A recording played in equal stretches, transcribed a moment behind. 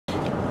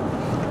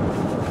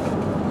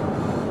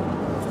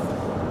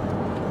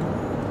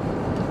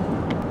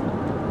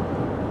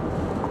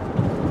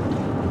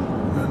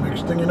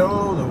thing you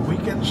know, the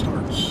weekend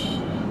starts.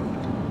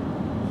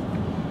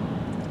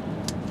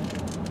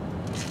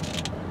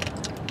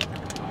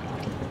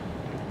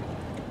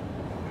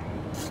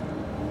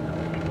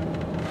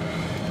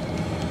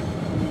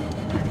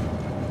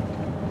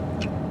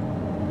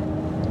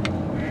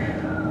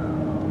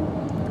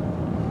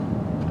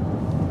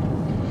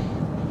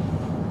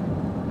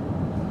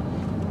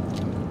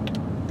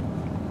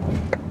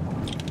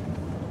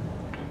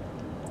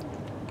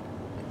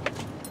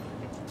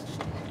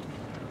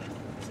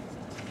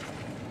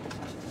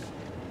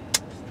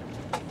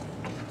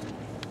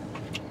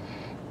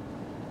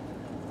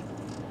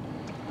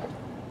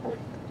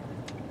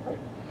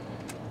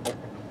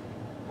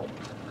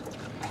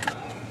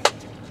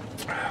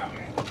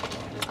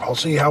 I'll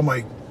see how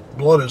my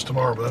blood is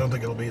tomorrow, but I don't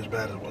think it'll be as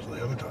bad as it was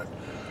the other time.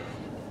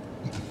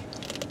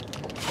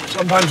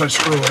 Sometimes I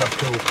screw it up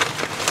too.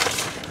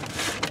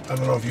 I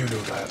don't know if you do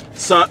that.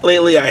 So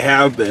lately I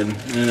have been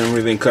and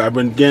everything, because I've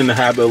been getting the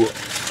habit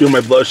of doing my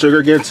blood sugar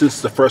again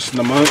since the first of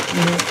the month.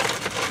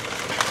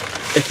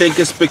 I think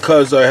it's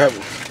because I have,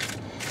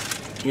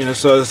 you know,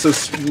 so it's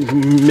just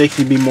makes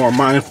me be more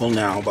mindful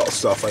now about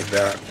stuff like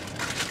that.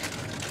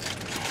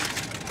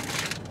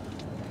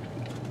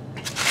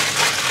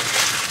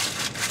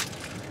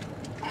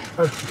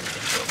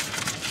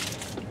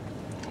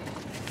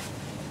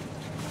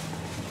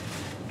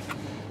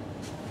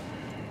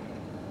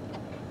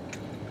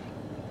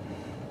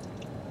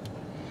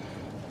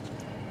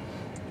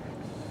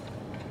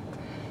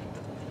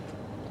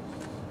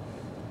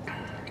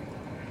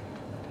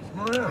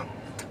 Oh yeah,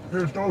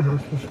 there's no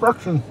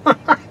construction.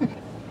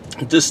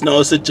 Just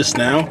noticed it just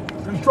now.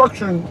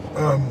 Construction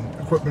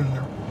equipment in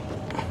there.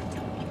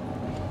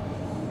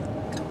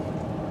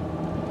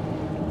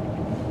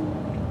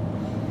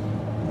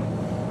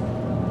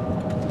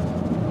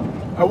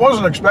 I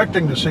wasn't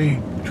expecting to see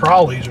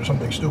trolleys or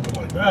something stupid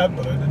like that,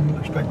 but I didn't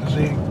expect to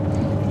see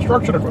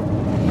construction equipment.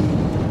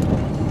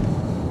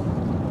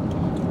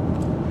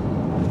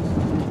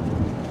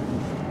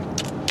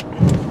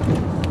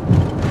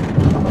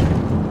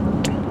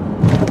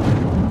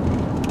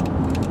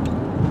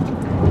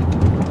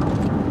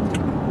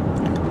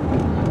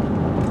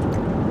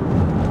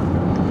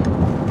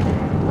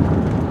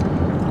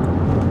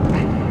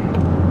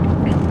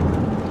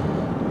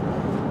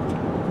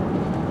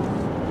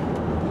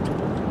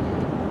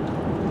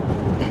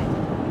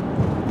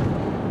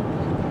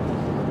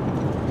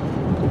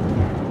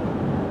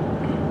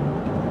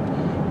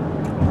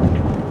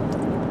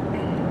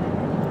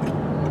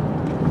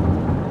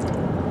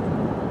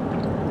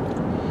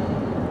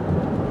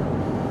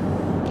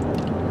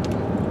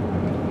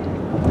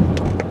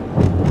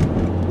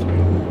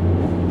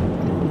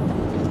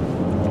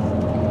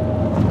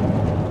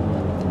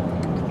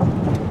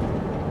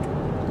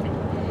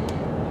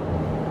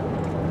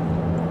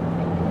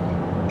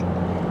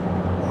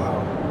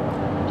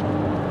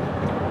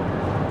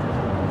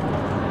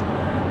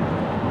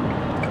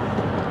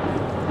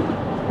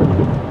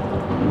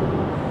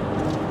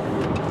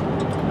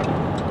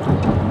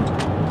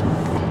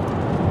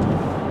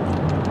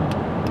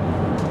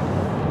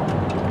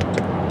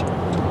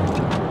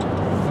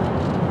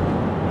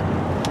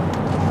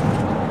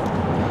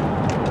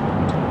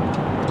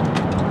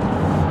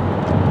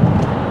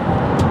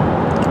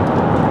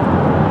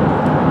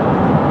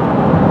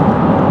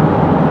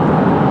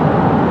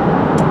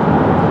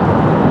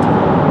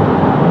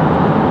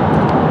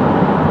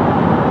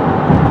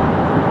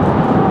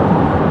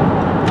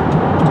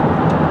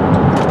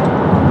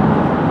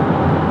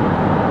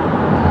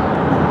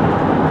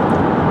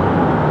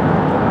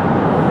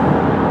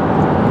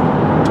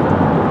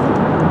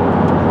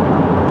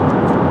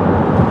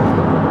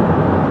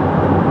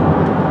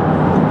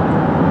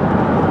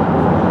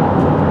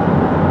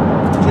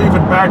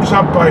 Backs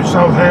up by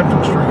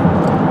Southampton Street.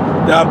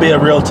 That'll be a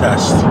real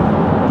test.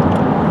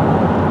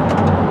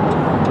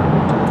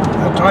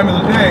 That time of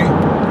the day.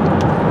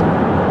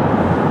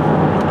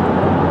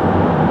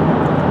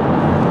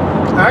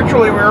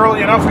 Actually, we're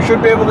early enough, we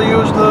should be able to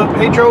use the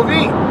HOV.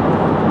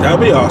 That'll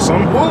be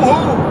awesome.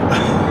 Woohoo!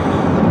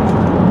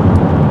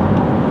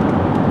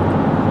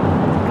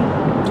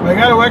 I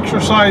got to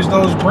exercise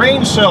those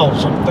brain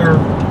cells. They're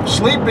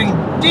sleeping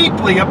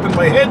deeply up in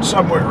my head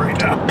somewhere right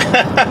now.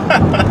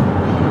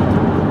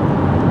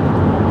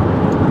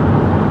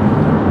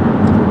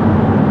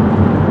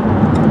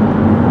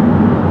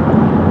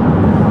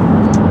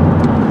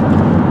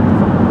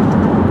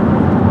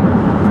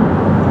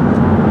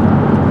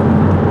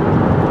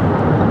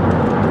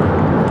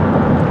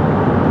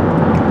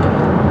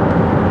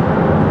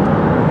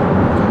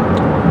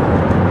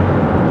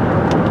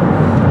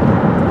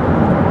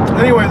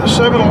 Anyway, the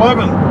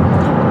 7-Eleven,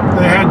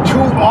 they had two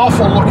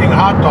awful looking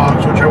hot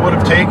dogs, which I would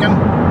have taken,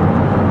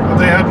 but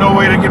they had no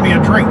way to give me a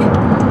drink.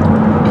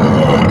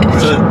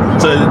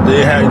 So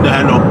they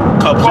had no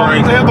cups or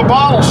anything? They had the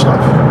bottle stuff.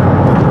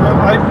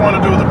 I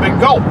want to do the big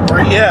gulp,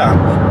 right? Yeah.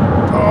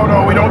 Oh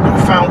no, we don't do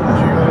fountains.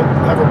 You gotta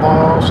have a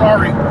bottle.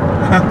 Sorry.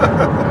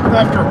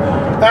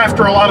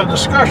 after a lot of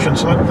discussion,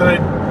 so that I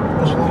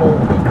was a little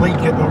late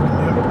getting over to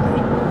the end of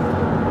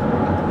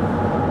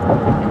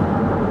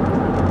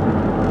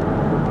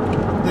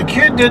The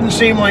kid didn't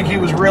seem like he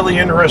was really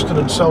interested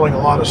in selling a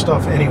lot of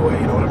stuff anyway,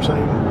 you know what I'm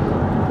saying?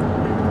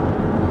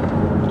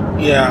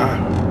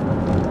 Yeah.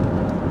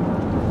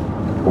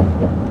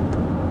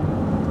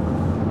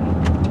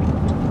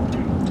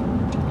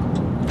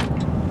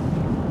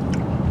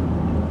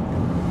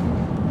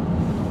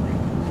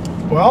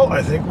 Well,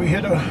 I think we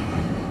hit a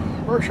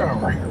rush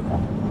hour here.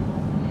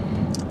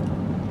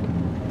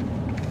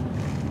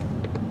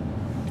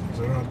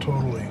 They're not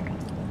totally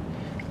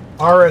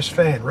RS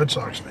fan, Red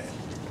Sox fan.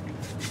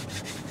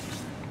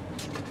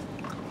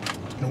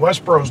 And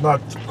Westboro's not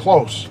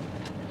close.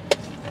 I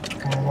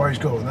don't know why he's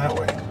going that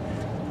way.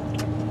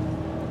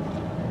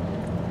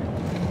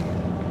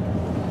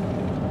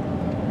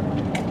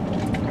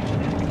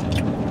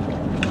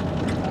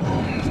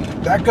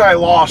 That guy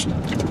lost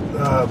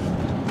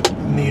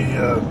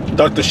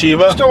Dr.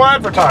 Shiva? still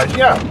advertised,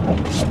 yeah.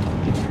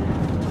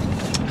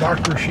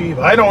 Dr.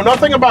 Shiva. I know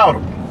nothing about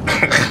him.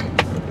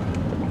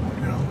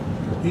 You know,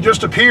 he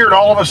just appeared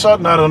all of a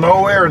sudden out of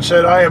nowhere and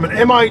said, I am an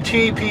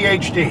MIT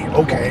PhD.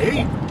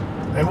 Okay.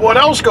 And what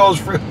else goes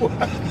for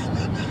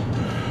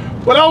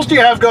what else do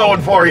you have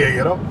going for you,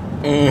 you know?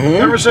 Mm-hmm.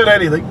 Never said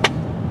anything.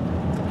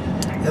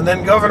 And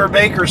then Governor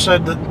Baker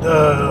said that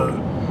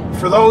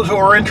for those who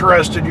are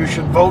interested, you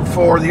should vote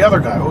for the other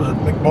guy. Was it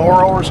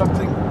McMorrow or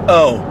something?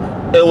 Oh,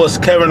 it was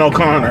Kevin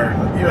O'Connor.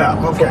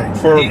 Yeah, okay.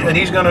 And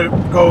he's going to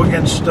go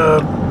against...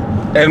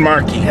 Ed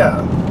Markey.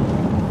 Yeah.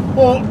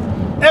 Well,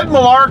 Ed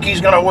Malarkey's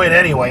going to win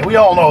anyway. We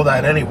all know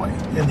that anyway.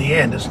 In the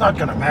end, it's not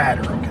going to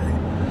matter, okay?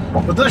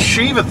 But this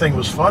Shiva thing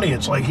was funny.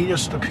 It's like he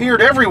just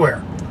appeared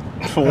everywhere.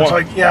 For what? It's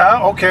like,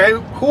 yeah, okay.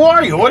 Who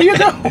are you? What do you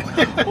do?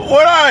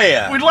 What are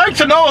you? We'd like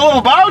to know a little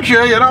about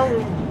you, you know.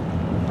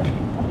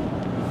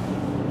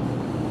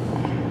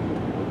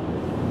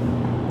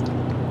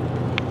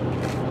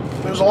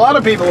 There's a lot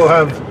of people who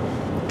have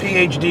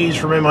PhDs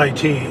from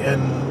MIT,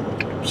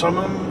 and some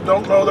of them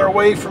don't know their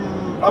way from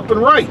up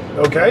and right,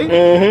 okay?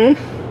 Mm-hmm.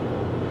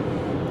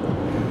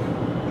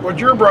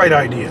 What's your bright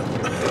idea?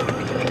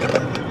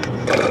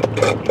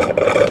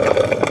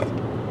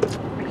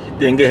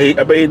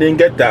 I bet he didn't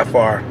get that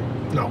far.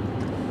 No.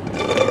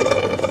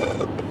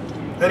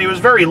 And he was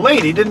very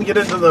late. He didn't get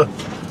into the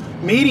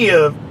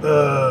media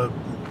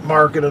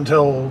market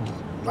until,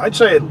 I'd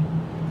say,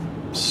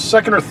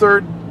 second or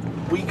third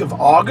week of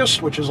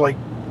August, which is like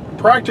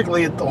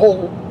practically at the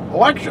whole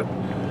election.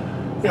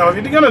 You know, if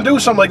you're going to do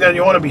something like that and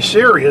you want to be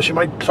serious, you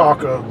might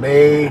talk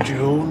May,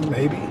 June,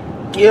 maybe.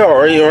 Yeah,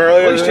 or earlier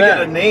at least to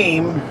get a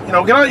name. You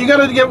know, you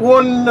got to get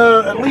one,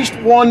 at least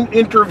one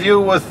interview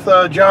with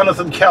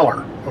Jonathan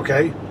Keller.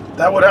 Okay,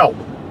 that would help.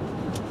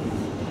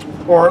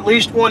 Or at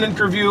least one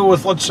interview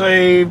with, let's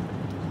say, Ed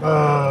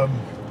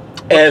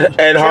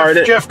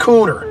Hardin. Jeff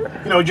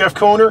Cooner. You know Jeff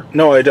Cooner?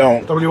 No, I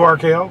don't.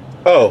 WRKO.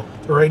 Oh.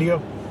 The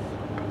radio.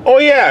 Oh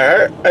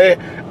yeah, I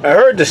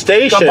heard the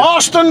station. The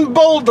Boston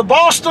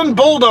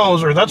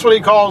Bulldozer. That's what he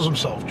calls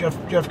himself, Jeff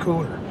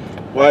Cooner.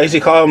 Why does he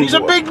call him? He's a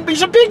big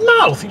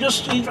mouth.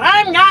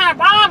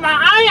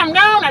 I am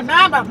going.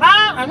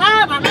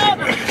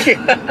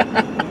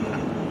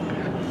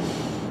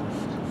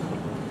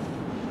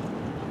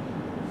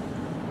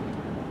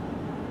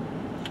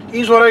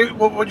 He's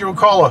what you would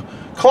call a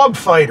club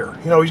fighter.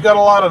 You know, he's got a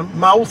lot of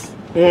mouth,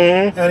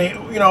 and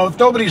if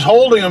nobody's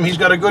holding him, he's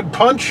got a good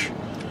punch.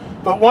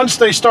 But once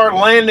they start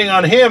landing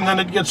on him, then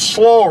it gets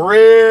slow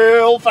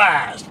real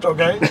fast.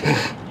 Okay.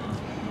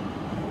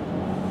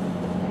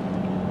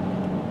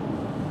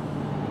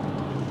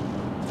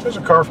 There's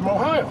a car from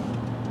Ohio,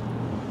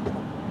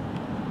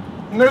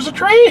 and there's a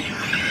train.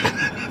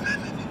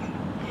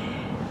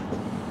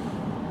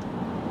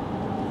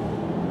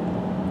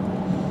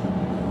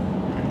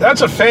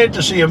 That's a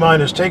fantasy of mine,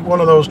 is take one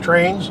of those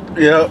trains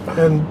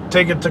and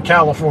take it to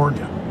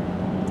California.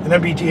 An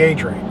MBTA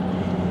train.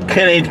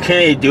 Can he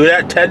do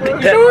that, Ted?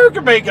 Sure, you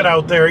can make it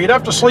out there. You'd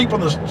have to sleep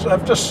on the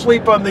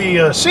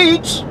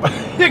seats.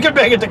 You can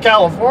make it to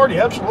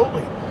California,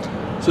 absolutely.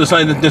 So it's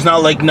like there's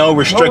not like no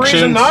restrictions. No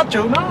reason not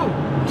to. No,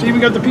 it's even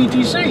got the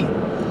PTC.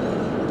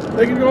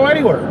 They can go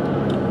anywhere.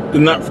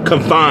 They're not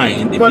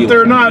confined. But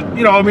they're not.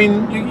 You know, I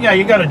mean,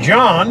 you got a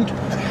John,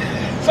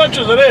 such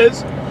as it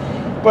is.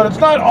 But it's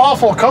not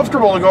awful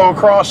comfortable to go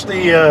across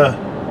the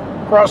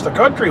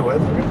country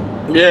with.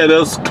 Yeah,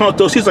 those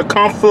seats are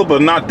comfortable,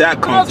 but not that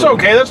comfortable.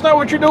 That's okay. That's not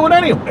what you're doing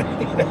anyway.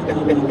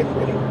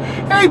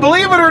 Hey,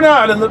 believe it or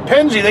not, in the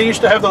Pennsy, they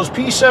used to have those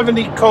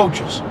P70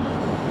 coaches.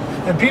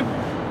 And people,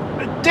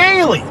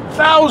 daily,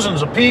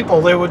 thousands of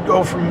people, they would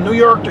go from New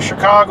York to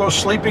Chicago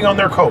sleeping on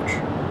their coach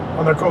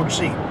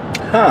seat.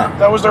 Huh.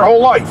 That was their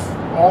whole life,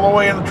 all the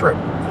way in the trip.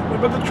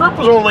 But the trip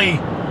was only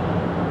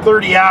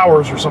 30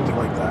 hours or something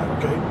like that,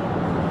 okay?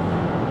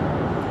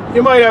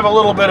 You might have a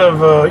little bit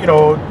of,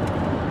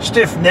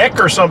 stiff neck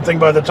or something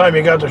by the time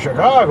you got to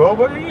Chicago,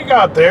 but you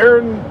got there,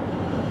 and,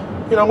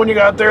 when you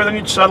got there, then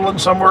you'd settle in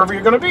somewhere wherever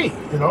you're going to be,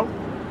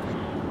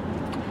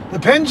 The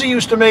Pennsy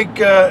used to make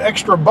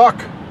extra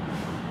buck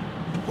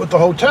with the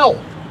hotel.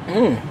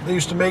 They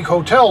used to make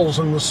hotels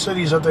in the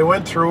cities that they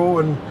went through,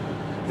 and,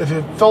 if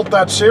you felt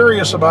that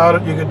serious about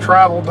it, you could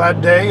travel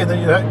that day, and then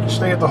you'd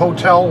stay at the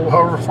hotel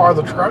however far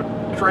the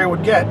train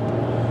would get,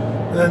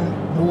 and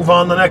then move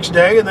on the next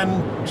day, and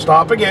then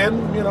stop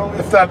again. You know,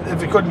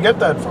 if you couldn't get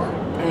that far.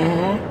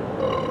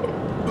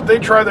 Mm-hmm. But they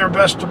try their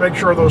best to make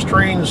sure those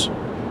trains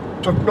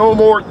took no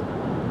more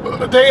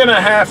than a day and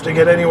a half to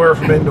get anywhere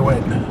from end to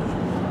end.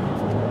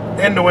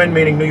 End to end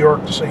meaning New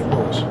York to St.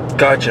 Louis.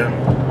 Gotcha.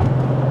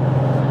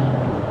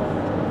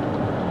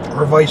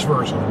 Or vice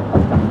versa.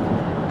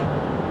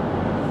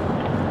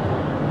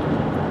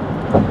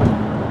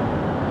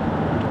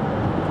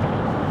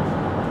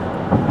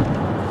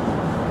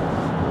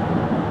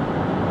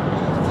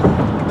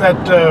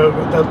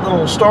 That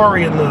little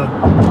story in the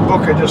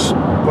book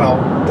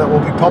that will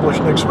be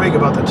published next week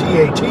about the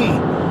TAT,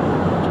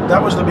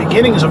 that was the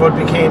beginnings of what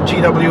became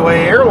TWA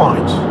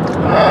Airlines.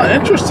 Ah,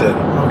 interesting.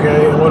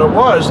 Okay, and what it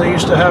was, they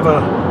used to have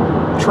a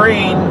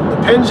train, the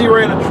Pennsy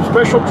ran a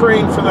special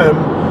train for them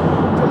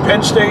from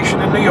Penn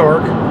Station in New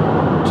York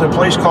to a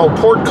place called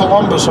Port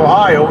Columbus,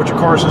 Ohio, which of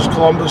course is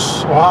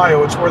Columbus,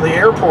 Ohio. It's where the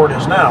airport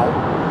is now,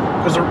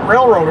 because the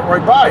railroad went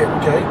right by it,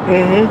 okay?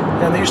 Mm-hmm.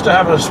 And they used to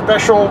have a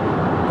special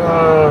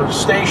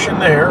station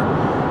there.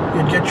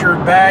 You'd get your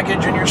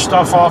baggage and your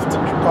stuff off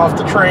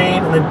the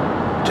train, and then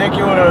take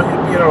you in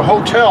a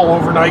hotel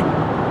overnight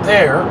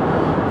there.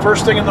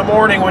 First thing in the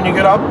morning when you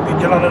get up, you'd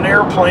get on an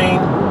airplane,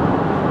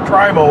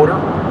 tri-motor,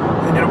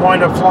 and you'd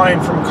wind up flying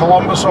from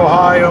Columbus,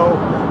 Ohio,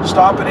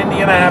 stop in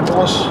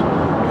Indianapolis,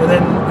 and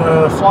then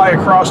fly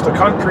across the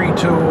country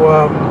to,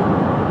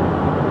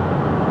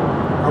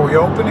 are we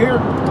open here?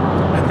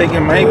 I think it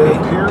might be. It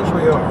appears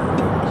we are.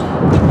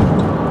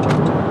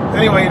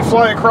 Anyway, you'd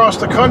fly across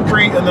the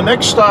country, and the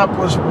next stop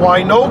was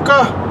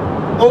Winoka,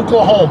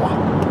 Oklahoma.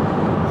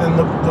 And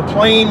the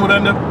plane would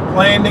end up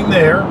landing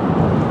there,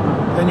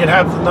 and you'd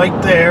have the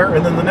night there,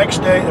 and then the next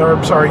day, or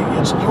I'm sorry,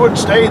 you wouldn't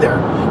stay there.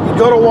 You'd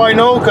go to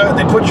Winoka, and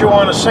they'd put you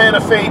on a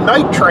Santa Fe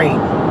night train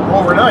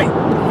overnight.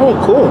 Oh,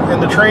 cool. And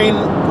the train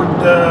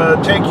would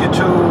take you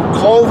to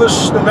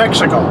Clovis, New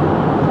Mexico,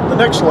 the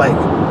next leg,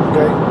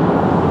 okay?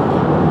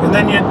 And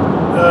then you'd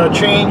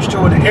change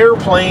to an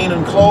airplane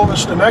in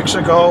Clovis, New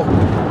Mexico.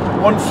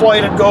 One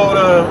flight would go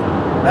to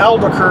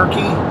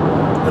Albuquerque,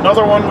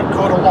 another one would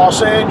go to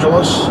Los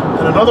Angeles,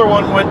 and another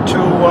one went to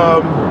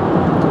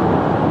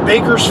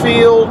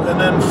Bakersfield, and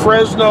then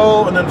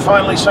Fresno, and then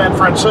finally San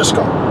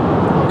Francisco,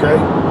 okay?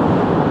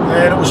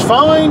 And it was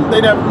fine.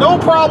 They'd have no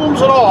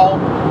problems at all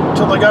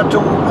until they got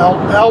to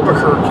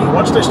Albuquerque.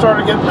 Once they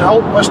started getting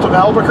out west of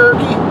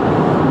Albuquerque,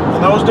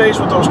 in those days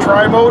with those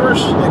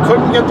tri-motors, they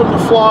couldn't get them to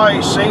fly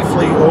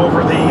safely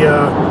over the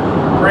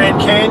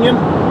Grand Canyon.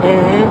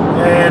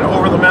 Mm-hmm. And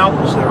over the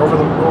mountains there, over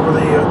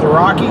the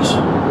Rockies,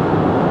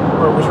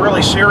 where it was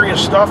really serious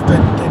stuff. They'd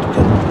get,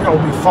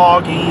 be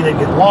foggy. They'd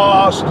get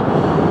lost.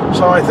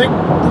 So I think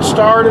it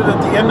started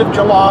at the end of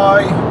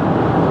July,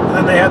 and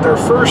then they had their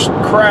first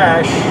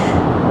crash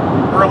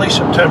early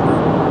September.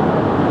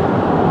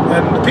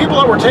 And the people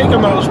that were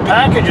taking those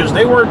packages,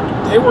 they weren't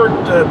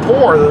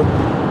poor.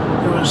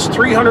 It was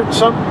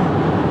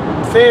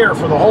 $300-something fare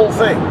for the whole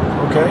thing.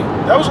 Okay,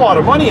 that was a lot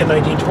of money in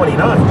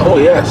 1929. Oh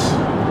yes.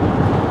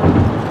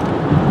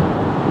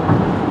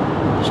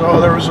 So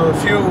there was a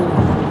few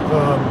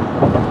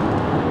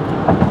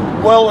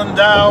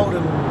well-endowed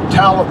and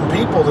talented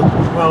people that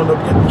wound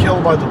up getting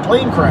killed by the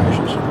plane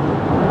crashes.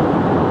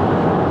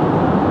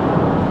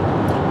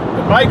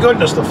 But my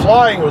goodness, the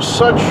flying was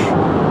such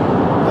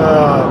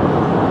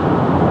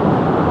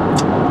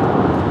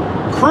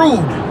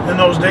crude in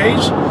those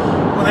days.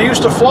 When they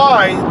used to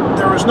fly,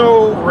 there was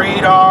no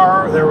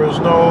radar, there was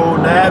no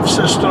nav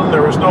system,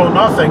 there was no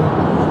nothing.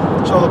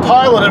 So the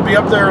pilot would be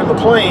up there in the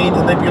plane,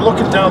 and they'd be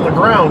looking down the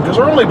ground, because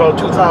they're only about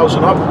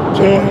 2,000 up.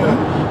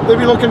 Mm-hmm. They'd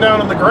be looking down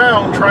on the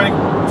ground,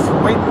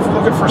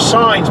 looking for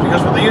signs,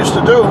 because what they used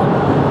to do,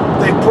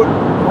 they'd put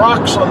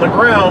rocks on the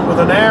ground with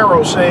an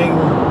arrow saying,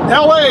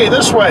 "L.A.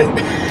 this way."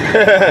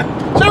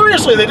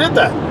 Seriously, they did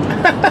that.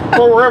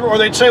 or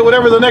they'd say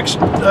whatever the next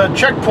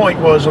checkpoint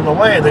was on the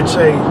land. They'd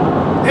say,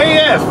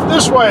 "AF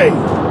this way."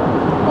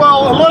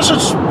 Well, unless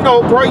it's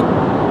bright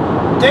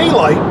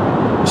daylight.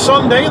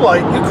 Sun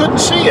daylight, you couldn't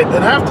see it,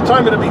 and half the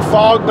time it'd be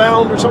fog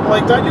bound or something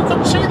like that. You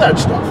couldn't see that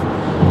stuff.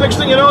 Next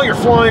thing you know, you're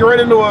flying right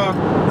into a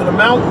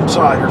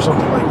mountainside or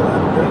something like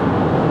that. Okay.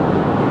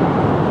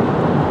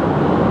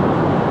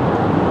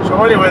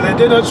 So anyway, they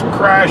did have some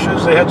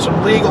crashes. They had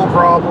some legal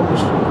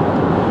problems.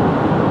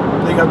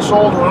 They got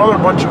sold to another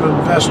bunch of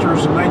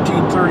investors in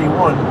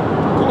 1931.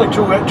 Only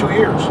two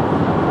years,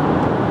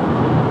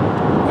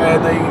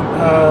 and they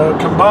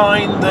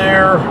combined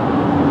their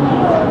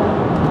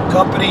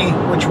company,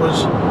 which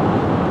was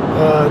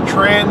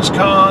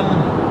Transcon,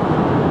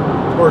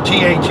 or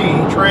TAT,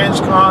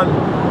 Transcon,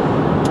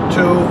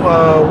 to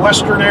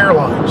Western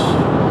Airlines,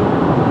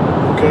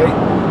 okay,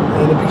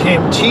 and it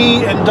became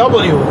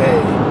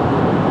T&WA,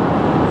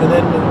 and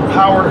then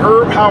Howard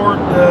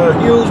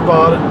Hughes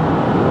bought it,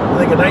 I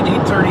think in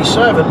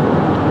 1937,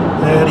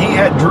 and he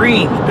had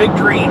dreams, big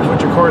dreams,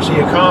 which of course he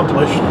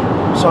accomplished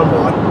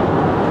somewhat,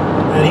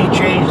 and he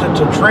changed it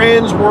to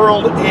Trans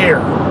World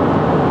Airlines,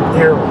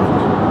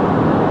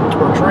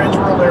 or Trans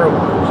World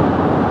Airlines.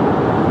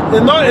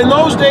 In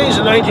those days,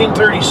 in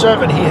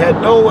 1937, he had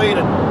no way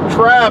to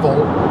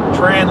travel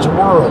trans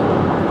world.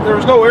 There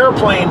was no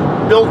airplane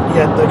built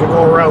yet that could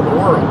go around the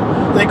world.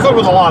 They could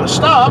with a lot of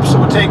stops. It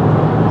would take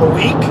a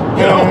week,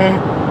 you know.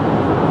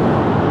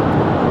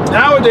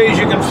 Nowadays,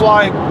 you can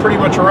fly pretty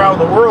much around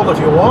the world if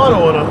you want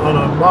to on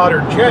a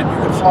modern jet. You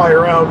can fly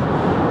around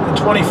in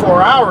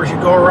 24 hours. You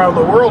go around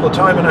the world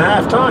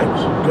 1.5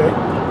 times. Okay.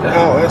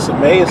 Oh, that's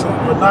amazing.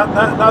 But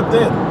not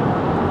then.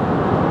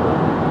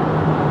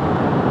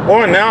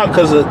 Or now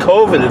because of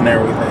COVID and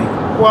everything.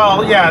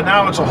 Well, yeah,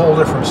 now it's a whole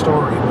different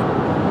story. But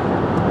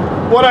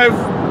what I've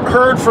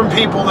heard from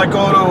people that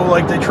go to,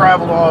 like, they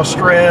travel to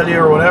Australia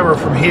or whatever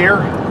from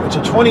here, it's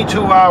a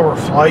 22-hour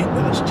flight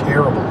and it's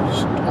terrible.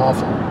 It's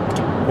awful.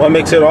 What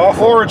makes it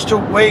awful? Or it's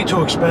way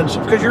too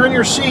expensive because you're in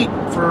your seat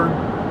for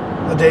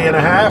 1.5 days,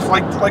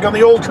 like on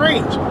the old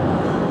trains.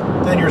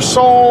 Then you're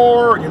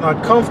sore, you're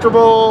not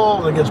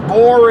comfortable, it gets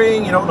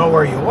boring, you don't know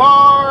where you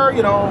are,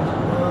 you know.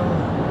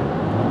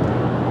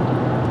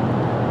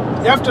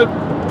 You have to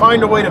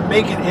find a way to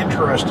make it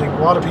interesting. A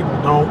lot of people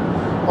don't.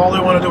 All they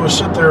want to do is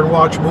sit there and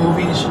watch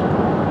movies.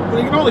 Well,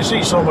 you can only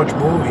see so much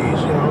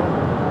movies, you know.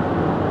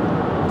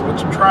 Put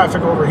some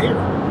traffic over here.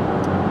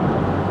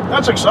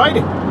 That's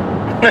exciting.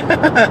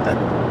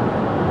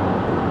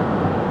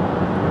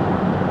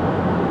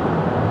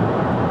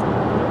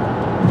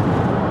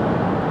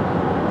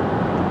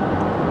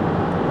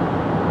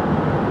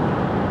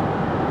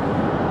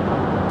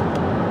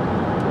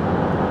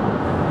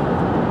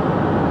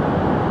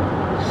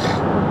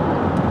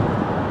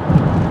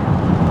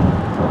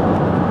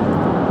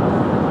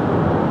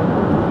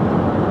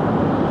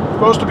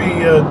 Supposed to be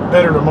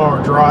better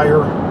tomorrow,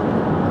 drier,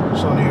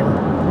 sunnier.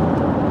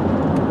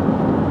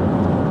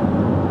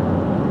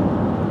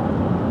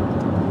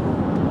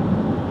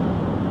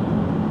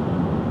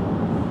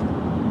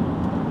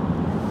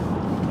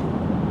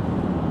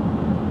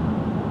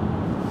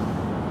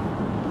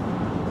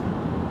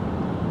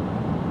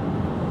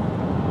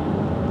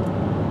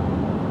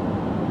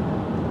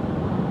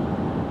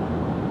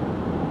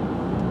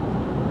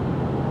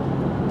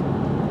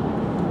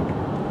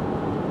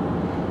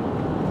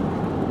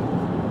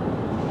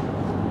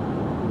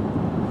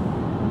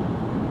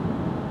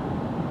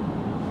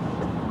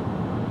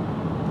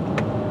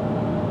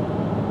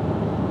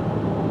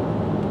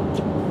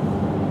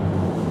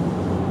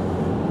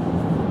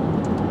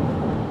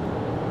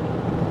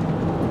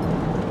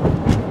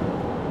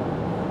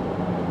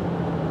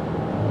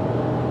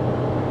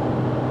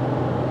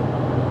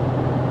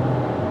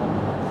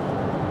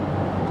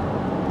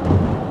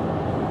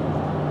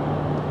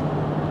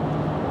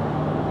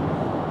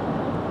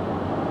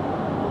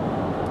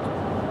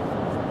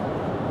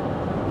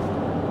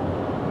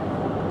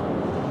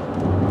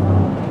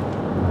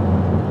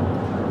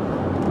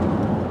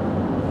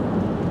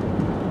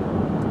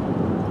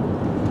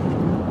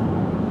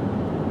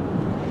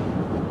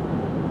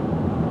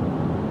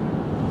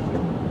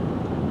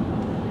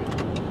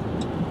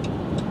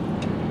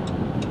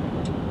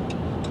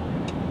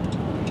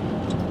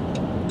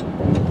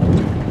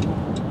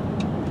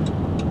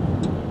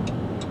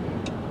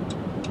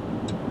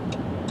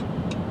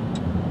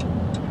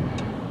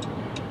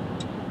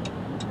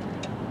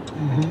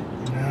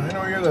 Yeah, I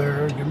know you're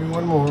there. Give me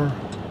one more.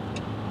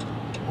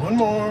 One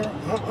more.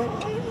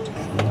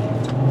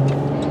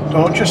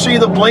 Don't you see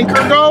the blinker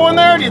going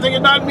there? Do you think it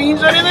not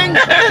means anything?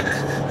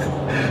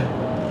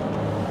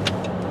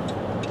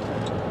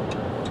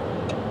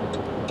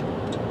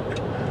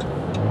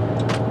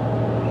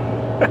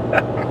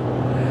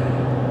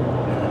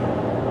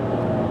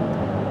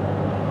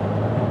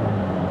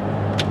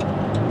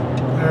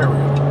 There we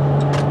go.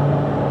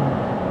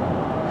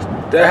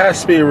 That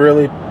has to be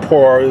really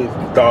poorly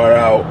thought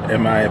out,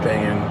 in my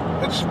opinion.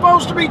 It's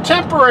supposed to be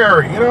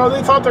temporary. You know,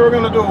 they thought they were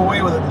going to do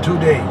away with it in 2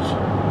 days,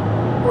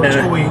 or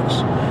 2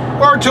 weeks,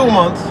 or 2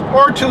 months,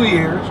 or 2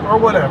 years, or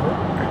whatever.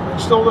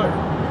 It's still there.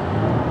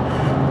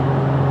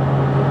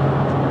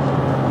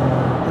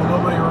 And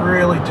nobody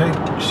really take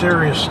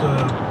serious to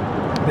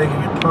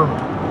making it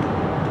permanent.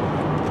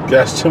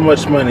 That's too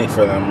much money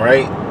for them,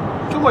 right?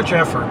 Too much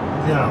effort,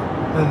 yeah.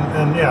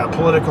 And yeah,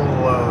 political,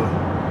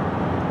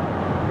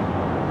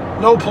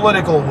 no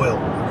political will,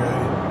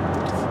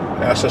 okay?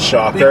 That's a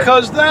shocker.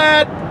 Because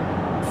that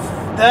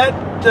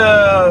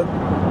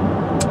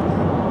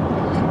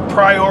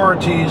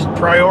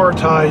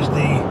prioritize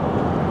the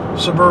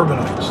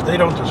suburbanites. They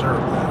don't deserve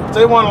that. If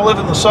they want to live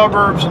in the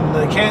suburbs and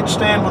they can't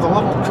stand with a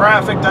little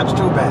traffic, that's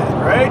too bad,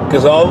 right?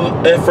 Because all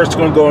the effort's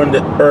going to go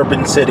into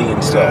urban city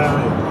and stuff.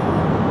 Yeah.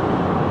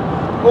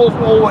 Old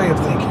way of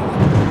thinking.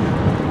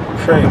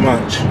 Pretty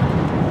much.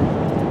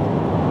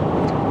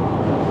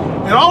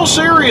 In all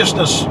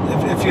seriousness,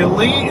 if you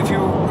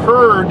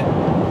heard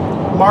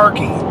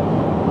Markey,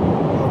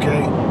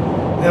 okay,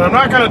 and I'm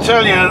not going to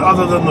tell you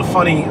other than the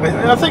funny.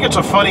 I think it's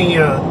a funny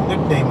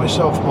nickname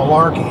myself,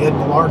 Malarkey, Ed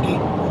Malarkey.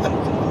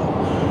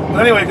 But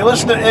anyway, if you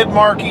listen to Ed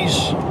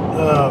Markey's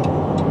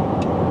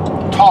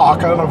talk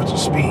talk. I don't know if it's a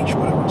speech,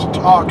 but it was a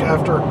talk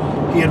after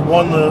he had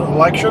won the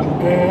election.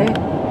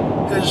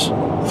 His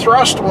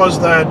thrust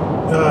was that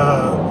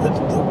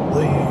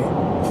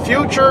the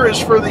future is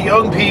for the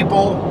young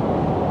people.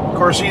 Of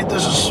course,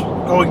 this is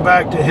going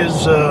back to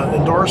his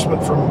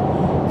endorsement from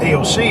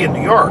AOC in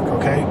New York,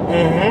 okay?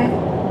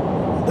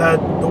 That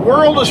the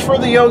world is for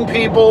the young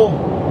people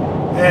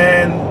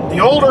and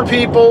the older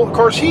people. Of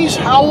course, he's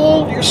how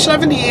old? You're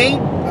 78?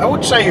 I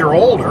would say you're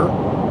older.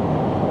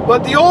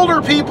 But the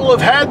older people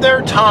have had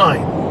their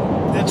time.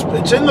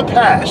 It's in the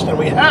past, and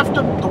we have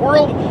to. The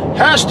world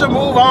has to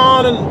move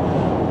on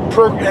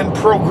and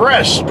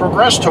progress.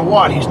 Progress to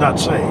what? He's not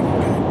saying.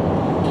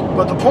 Okay.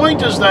 But the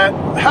point is that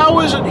how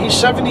is it he's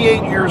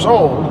 78 years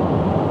old,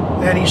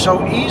 and he's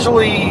so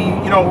easily,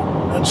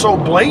 and so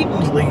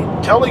blatantly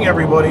telling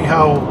everybody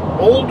how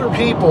older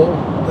people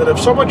that have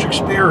so much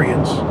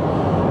experience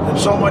and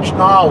so much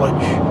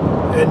knowledge,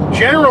 and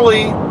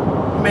generally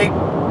make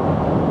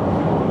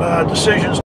decisions